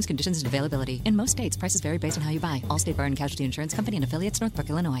 Subject to terms, conditions, and availability. In most states, prices vary based on how you buy. Allstate Bar and Casualty Insurance Company and affiliates, Northbrook,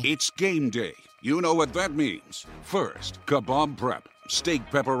 Illinois. It's game day. You know what that means. First, kebab prep. Steak,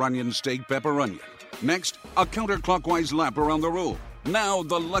 pepper, onion, steak, pepper, onion. Next, a counterclockwise lap around the room. Now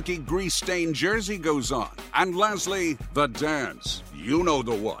the lucky grease-stained jersey goes on. And lastly, the dance. You know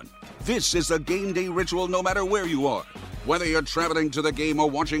the one. This is a game day ritual no matter where you are. Whether you're traveling to the game or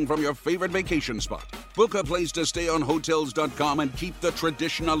watching from your favorite vacation spot, book a place to stay on Hotels.com and keep the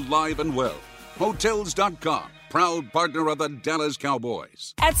tradition alive and well. Hotels.com. proud partner of the Dallas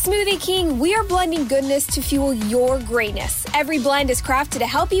Cowboys. At Smoothie King, we are blending goodness to fuel your greatness. Every blend is crafted to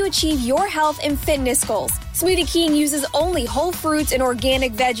help you achieve your health and fitness goals. Smoothie King uses only whole fruits and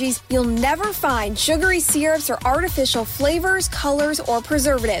organic veggies. You'll never find sugary syrups or artificial flavors, colors, or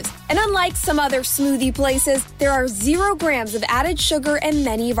preservatives. And unlike some other smoothie places, there are 0 grams of added sugar in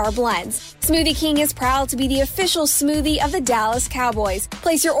many of our blends. Smoothie King is proud to be the official smoothie of the Dallas Cowboys.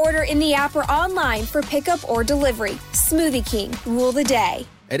 Place your order in the app or online for pickup or delivery. Smoothie King, rule the day.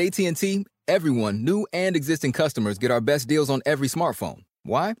 At AT&T, everyone, new and existing customers, get our best deals on every smartphone.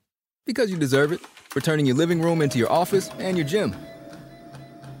 Why? Because you deserve it. For turning your living room into your office and your gym.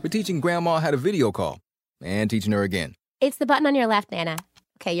 For teaching Grandma how to video call and teaching her again. It's the button on your left, Nana.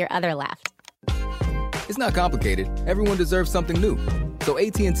 Okay, your other left. It's not complicated. Everyone deserves something new. So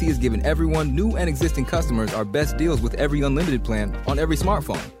AT&T is giving everyone, new and existing customers, our best deals with every unlimited plan on every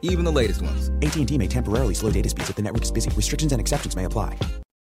smartphone, even the latest ones. AT&T may temporarily slow data speeds if the network is busy. Restrictions and exceptions may apply.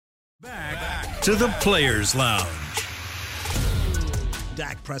 Back to the Players Lounge.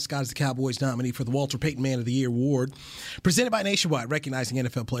 Dak Prescott is the Cowboys nominee for the Walter Payton Man of the Year Award, presented by Nationwide, recognizing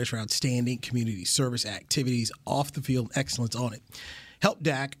NFL players for outstanding community service activities, off-the-field excellence on it. Help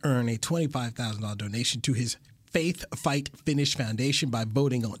Dak earn a $25,000 donation to his Faith Fight Finish Foundation by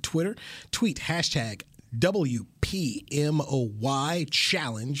voting on Twitter. Tweet hashtag WPMOY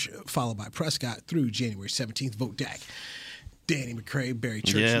Challenge, followed by Prescott through January 17th. Vote Dak. Danny McCray, Barry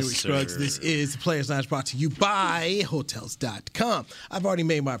Church, Yes, Louis Scruggs. sir. This is the Players Lounge, brought to you by Hotels.com. I've already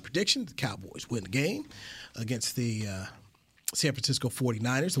made my prediction. The Cowboys win the game against the San Francisco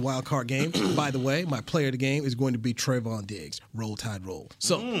 49ers, the wild card game. By the way, my player of the game is going to be Trayvon Diggs. Roll Tide Roll.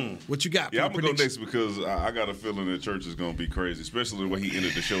 So, what you got? Yeah, for I'm going to go prediction? next because I got a feeling that Church is going to be crazy, especially the way he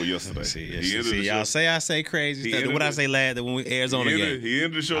ended the show yesterday. He ended the y'all show. I say crazy stuff. What I say last when we Arizona game. He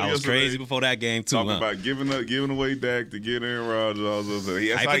ended the show I was yesterday. crazy before that game too. Talking about giving away Dak to get Aaron Rodgers. All those things.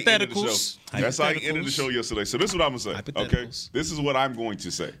 That's how he ended the show. That's how he ended the show yesterday. So this is what I'm going to say. Okay, this is what I'm going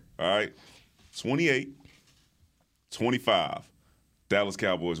to say. All right, 28-25. Dallas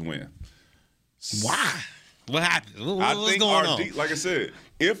Cowboys win. Why? What happened? What's going on? Like I said,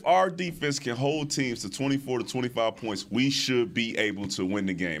 if our defense can hold teams to 24 to 25 points, we should be able to win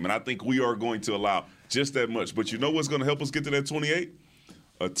the game. And I think we are going to allow just that much. But you know what's going to help us get to that 28?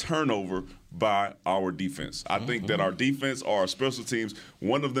 A turnover by our defense. I think that our defense or our special teams,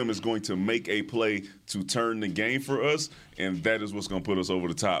 one of them is going to make a play to turn the game for us, and that is what's going to put us over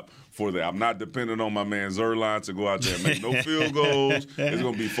the top for that. I'm not dependent on my man Zerline to go out there and make no field goals. It's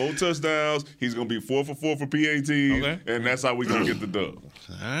going to be 4 touchdowns. He's going to be 4 for 4 for PATs, and that's how we're going to get the dub.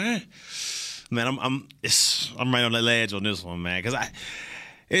 All right, man. I'm right on the ledge on this one, man, because I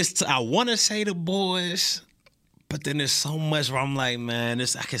want to say the boys. But then there's so much where I'm like, man,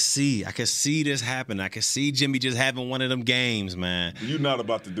 I can see this happen. I can see Jimmy just having one of them games, man. You're not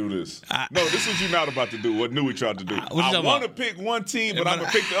about to do this. No, this is what you're not about to do. What Newey tried to do. I want to pick one team, but I'm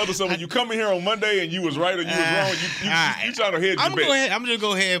gonna pick the other. So when you come in here on Monday and you was right or you was wrong, you try to hedge your bet. I'm just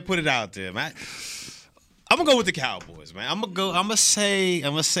go ahead and put it out there, man. I'm gonna go with the Cowboys, man. I'm gonna say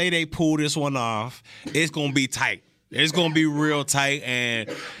they pull this one off. It's gonna be tight. It's gonna be real tight, and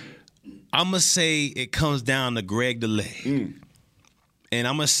I'm going to say it comes down to Greg DeLay. And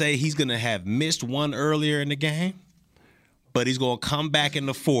I'm going to say he's going to have missed one earlier in the game, but he's going to come back in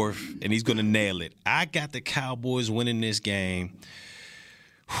the fourth, and he's going to nail it. I got the Cowboys winning this game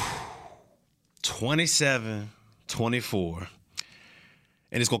 27-24.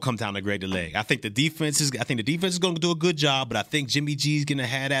 And it's going to come down to Greg DeLay. I think the defense is going to do a good job, but I think Jimmy G's going to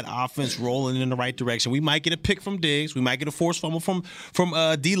have that offense rolling in the right direction. We might get a pick from Diggs. We might get a forced fumble from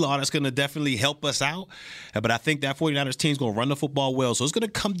D-Law that's going to definitely help us out. But I think that 49ers team's going to run the football well. So it's going to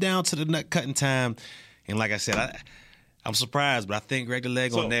come down to the nut-cutting time. And like I said, I'm surprised, but I think Greg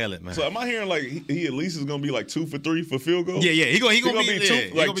DeLay going to nail it, man. So am I hearing like he at least is going to be like 2 for 3 for field goals? Yeah. He going to be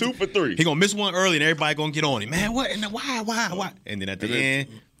 2 for 3. He going to miss one early, and everybody going to get on him. Man, what? And why? And then at the end,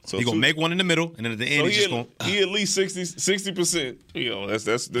 he going to make one in the middle, and then at the end, he's just going to... He at least 60%. You know,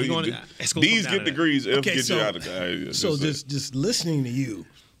 that's these get degrees if get you out of the... So just listening to you,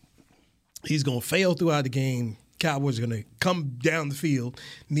 he's going to fail throughout the game. Cowboys are going to come down the field,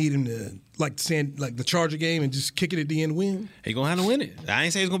 need him to like the Charger game and just kick it at the end, win. He's going to have to win it. I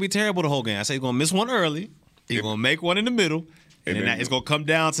ain't say he's going to be terrible the whole game. I say he's going to miss one early. He's going to make one in the middle, and then it's going to come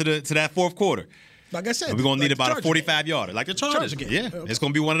down to that fourth quarter. Like I said, and we're going to need about a 45 game. yarder, like the Chargers game. Yeah, okay. It's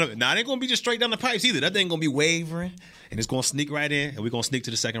going to be one of them. Now, it ain't going to be just straight down the pipes either. That thing going to be wavering, and it's going to sneak right in, and we're going to sneak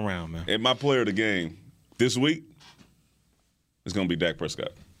to the second round, man. And my player of the game this week is going to be Dak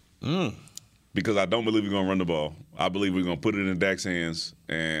Prescott. because I don't believe we're going to run the ball. I believe we're going to put it in Dak's hands,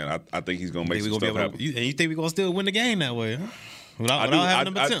 and I think he's going to make some stuff happen. And you think we're going to still win the game that way, huh? Without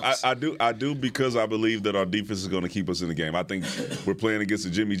having them attempts. I do because I believe that our defense is going to keep us in the game. I think we're playing against a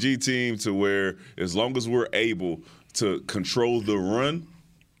Jimmy G team to where as long as we're able to control the run,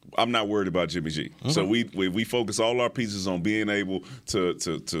 I'm not worried about Jimmy G. Mm-hmm. So we focus all our pieces on being able to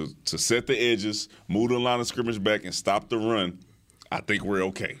set the edges, move the line of scrimmage back, and stop the run. I think we're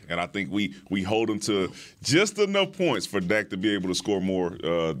okay, and I think we hold them to just enough points for Dak to be able to score more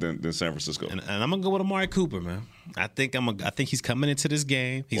than San Francisco. And I'm gonna go with Amari Cooper, man. I think he's coming into this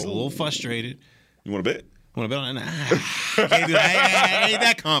game. He's a little frustrated. You want to bet? Want to bet on that? Can't do that. I ain't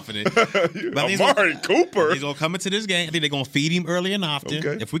that confident. Amari Cooper. He's gonna come into this game. I think they're gonna feed him early and often.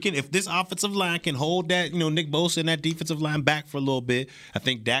 Okay. If this offensive line can hold that, Nick Bosa and that defensive line back for a little bit, I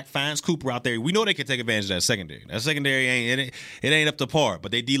think Dak finds Cooper out there. We know they can take advantage of that secondary. That secondary ain't up to par,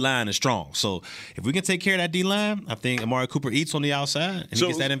 but their D line is strong. So if we can take care of that D line, I think Amari Cooper eats on the outside and he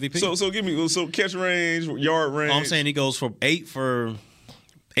gets that MVP. So give me catch range, yard range. I'm saying he goes for 8 for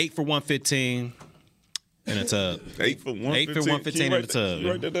 115. In the tub. 8 for 115. 8 for 115 in the tub.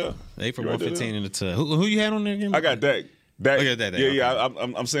 You write that down. 8 for 115 in the tub. Who you had on there again? I got Dak. Dak. Yeah.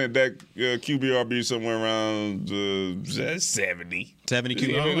 I'm saying Dak QBRB somewhere around 70. 70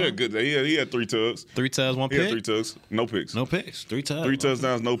 QBRB. Yeah, good. He had 3 tugs. 3 tugs, 1 pick. He had 3 tugs, no picks. 3 tugs. 3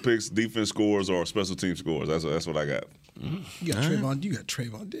 touchdowns, no picks. Defense scores or special team scores. That's what I got. You got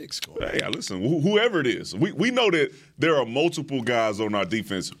Trayvon Diggs scoring. Hey, listen, whoever it is, we know that there are multiple guys on our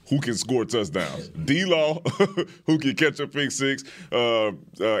defense who can score touchdowns. D-Law, who can catch a pick six.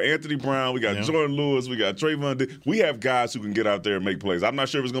 Anthony Brown, we got Jordan Lewis, we got Trayvon Diggs. We have guys who can get out there and make plays. I'm not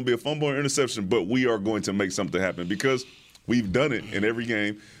sure if it's going to be a fumble or interception, but we are going to make something happen because we've done it in every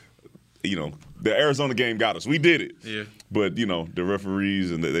game. The Arizona game got us. We did it. Yeah. But, the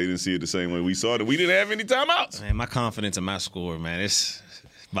referees, and they didn't see it the same way we saw it. And we didn't have any timeouts. Man, my confidence in my score, man, it's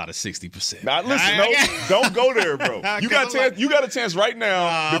about a 60%. Now, listen, don't go there, bro. You got a chance right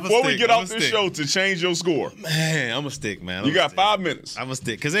now before we get off this show to change your score. Man, I'm a stick, man. You got 5 minutes. I'm a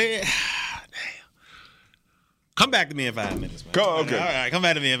stick. Because come back to me in 5 minutes, man. Okay. All right, come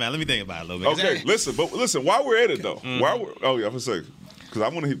back to me in 5 minutes. Let me think about it a little bit. Okay, listen, while we're at it, though. I'm going to say, because I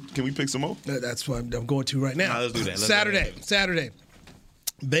want to can we pick some more? That's what I'm going to right now. Let's do that. Saturday.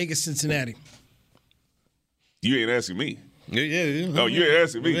 Vegas, Cincinnati. You ain't asking me. Yeah. No, you ain't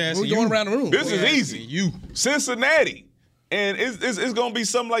asking me. We're going around the room. This is easy. Cincinnati. And it's going to be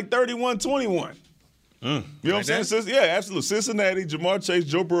something like 31-21. You know what I'm saying? Yeah, absolutely. Cincinnati, Jamar Chase,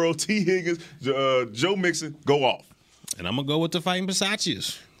 Joe Burrow, T. Higgins, Joe Mixon, go off. And I'm going to go with the Fighting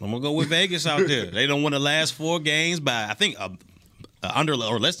Versace's. I'm going to go with Vegas out there. They don't win the last 4 games by, I think, under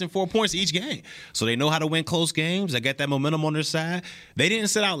or less than 4 points each game. So they know how to win close games. They got that momentum on their side. They didn't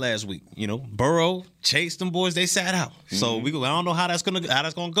sit out last week. Burrow, Chase, them boys, they sat out. So I don't know how that's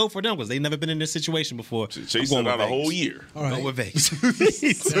gonna go for them because they've never been in this situation before. Chase sat out a whole year. All right. Go with Vegas.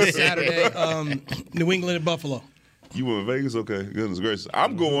 Saturday, New England and Buffalo. You went Vegas? Okay, goodness gracious.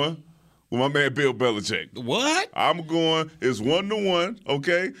 I'm going with my man Bill Belichick. What? I'm going, it's 1-1,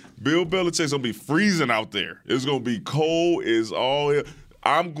 okay? Bill Belichick's going to be freezing out there. It's going to be cold. It's all here.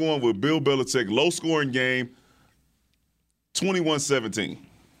 I'm going with Bill Belichick, low-scoring game, 21-17.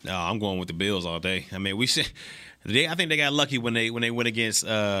 No, I'm going with the Bills all day. I mean, I think they got lucky when they went against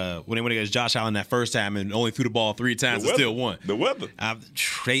Josh Allen that first time and only threw the ball 3 times and still won. The weather.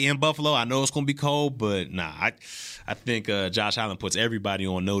 They in Buffalo. I know it's going to be cold, but I think Josh Allen puts everybody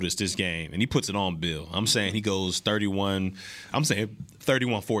on notice this game, and he puts it on Bill. I'm saying he goes 31. I'm saying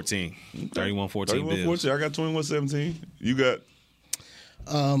 31-14. 31-14 Bills. 31-14. I got 21-17. You got?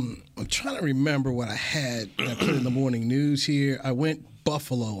 I'm trying to remember what I had when I put in the morning news here. I went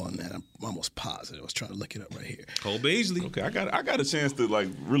Buffalo on that. I'm almost positive. I was trying to look it up right here. Cole Beasley. Okay, I got a chance to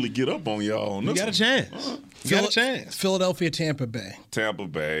really get up on y'all on this. You got a chance. You got a chance. Philadelphia, Tampa Bay. Tampa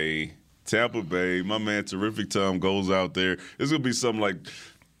Bay. My man, Terrific Tom goes out there. It's gonna be something like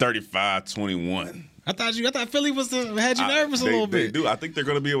 35-21. I thought Philly had you nervous a little bit. They do. I think they're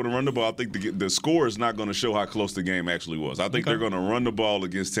going to be able to run the ball. I think the score is not going to show how close the game actually was. I think they're going to run the ball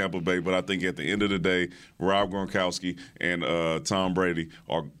against Tampa Bay, but I think at the end of the day, Rob Gronkowski and Tom Brady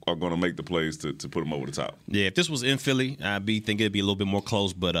are going to make the plays to put them over the top. Yeah, if this was in Philly, I'd think it'd be a little bit more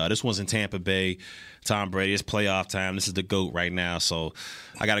close, but this one's in Tampa Bay. Tom Brady, it's playoff time. This is the GOAT right now, so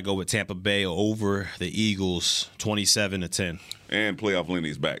I got to go with Tampa Bay over the Eagles, 27-10. And playoff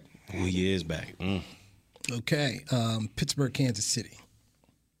Lenny's back. Oh, he is back. Okay, Pittsburgh, Kansas City.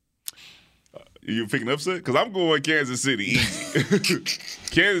 You picking upset? Because I'm going Kansas City easy.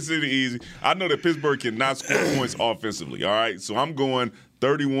 Kansas City easy. I know that Pittsburgh cannot score points offensively, all right? So I'm going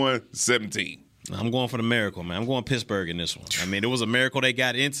 31-17. I'm going for the miracle, man. I'm going Pittsburgh in this one. I mean, it was a miracle they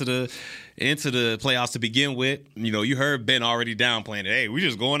got into the playoffs to begin with. You know, you heard Ben already downplaying it. Hey, we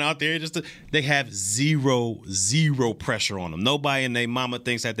just going out there they have zero pressure on them. Nobody in their mama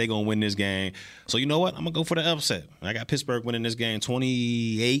thinks that they're going to win this game. So you know what? I'm going to go for the upset. I got Pittsburgh winning this game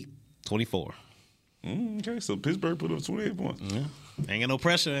 28-24. Okay, so Pittsburgh put up 28 points. Yeah. Ain't got no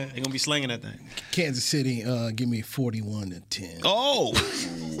pressure. Ain't going to be slinging that thing. Kansas City, give me 41-10. Oh!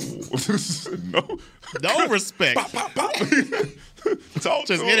 No respect. Pop.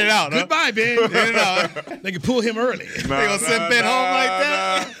 Just get it out. Goodbye, Ben. Get it out. They can pull him early. They gonna send Ben home like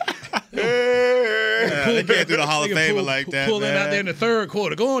that? They can't do the Hall of Famer like that. Pull him out there in the third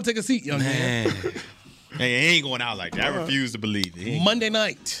quarter. Go on, take a seat, young man. Hey, he ain't going out like that. I refuse to believe it. Monday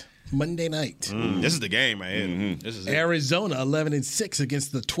night. This is the game right here. Mm-hmm. This is Arizona 11-6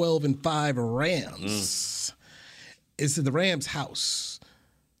 against the 12-5 Rams. It's the Rams' house.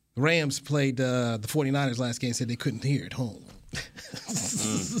 The Rams played the 49ers last game, said they couldn't hear at home.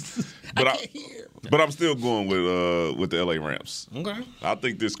 But I'm still going with the LA Rams. Okay. I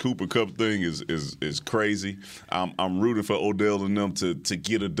think this Cooper Kupp thing is crazy. I'm rooting for Odell and them to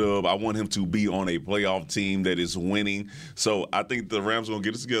get a dub. I want him to be on a playoff team that is winning. So I think the Rams are going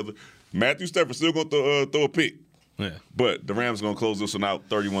to get it together. Matthew Stafford still going to throw a pick. Yeah. But the Rams are going to close this one out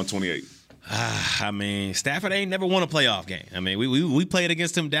 31-28. I mean, Stafford ain't never won a playoff game. I mean, we played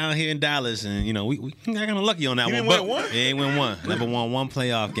against him down here in Dallas, and, you know, we got kind of lucky on that one. He didn't win one? He ain't win one. Never won one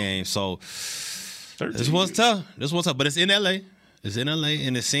playoff game. So this one's tough. But it's in L.A. It's in L.A.,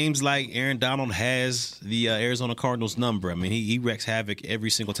 and it seems like Aaron Donald has the Arizona Cardinals number. I mean, he wreaks havoc every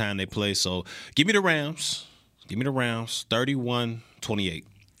single time they play. So give me the Rams. 31-28.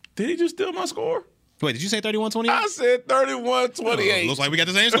 Did he just steal my score? Wait, did you say 31-28? I said 31-28. Looks like we got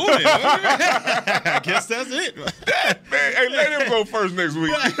the same score then. I guess that's it. Man, hey, let him go first next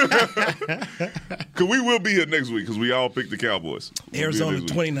week. Because we will be here next week because we all picked the Cowboys. Arizona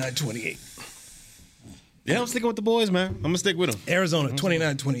 29-28. Yeah, I'm sticking with the boys, man. I'm going to stick with them. Arizona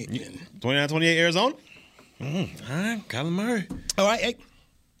 29-28. 29-28 Arizona? All right, Kyler Murray. All right, hey,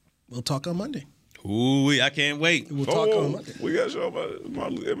 we'll talk on Monday. Ooh, I can't wait. We'll talk on Monday. We got a show about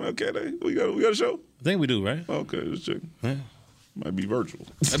MLK Day. We got a show? I think we do, right? Okay, let's check. Yeah. Might be virtual.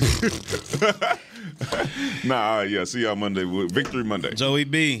 See y'all Monday. Victory Monday. Joey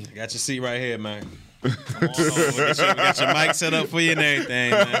B, got your seat right here, man. Come on over. We got your mic set up for you and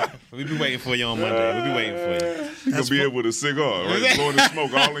everything, man. We'll be waiting for you on Monday. We'll be waiting for you. You're going to be here with a cigar, right? Blowing the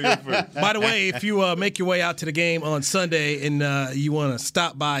smoke all in your face. By the way, if you make your way out to the game on Sunday and you want to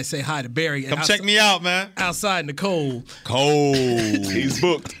stop by, say hi to Barry. Come check me out, man. Outside in the cold. He's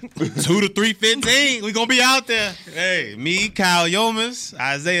booked. 2 to 3:15. We going to be out there. Hey, me, Kyle Yomas,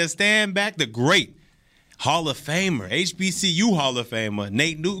 Isaiah Stanback, the great Hall of Famer, HBCU Hall of Famer.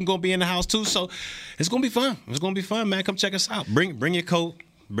 Nate Newton going to be in the house, too. So it's going to be fun. It's going to be fun, man. Come check us out. Bring your coat.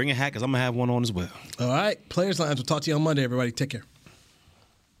 Bring a hat, because I'm going to have one on as well. All right. Players Lounge. We'll talk to you on Monday, everybody. Take care.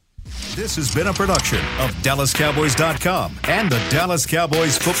 This has been a production of DallasCowboys.com and the Dallas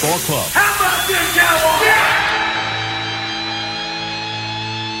Cowboys Football Club. How about this?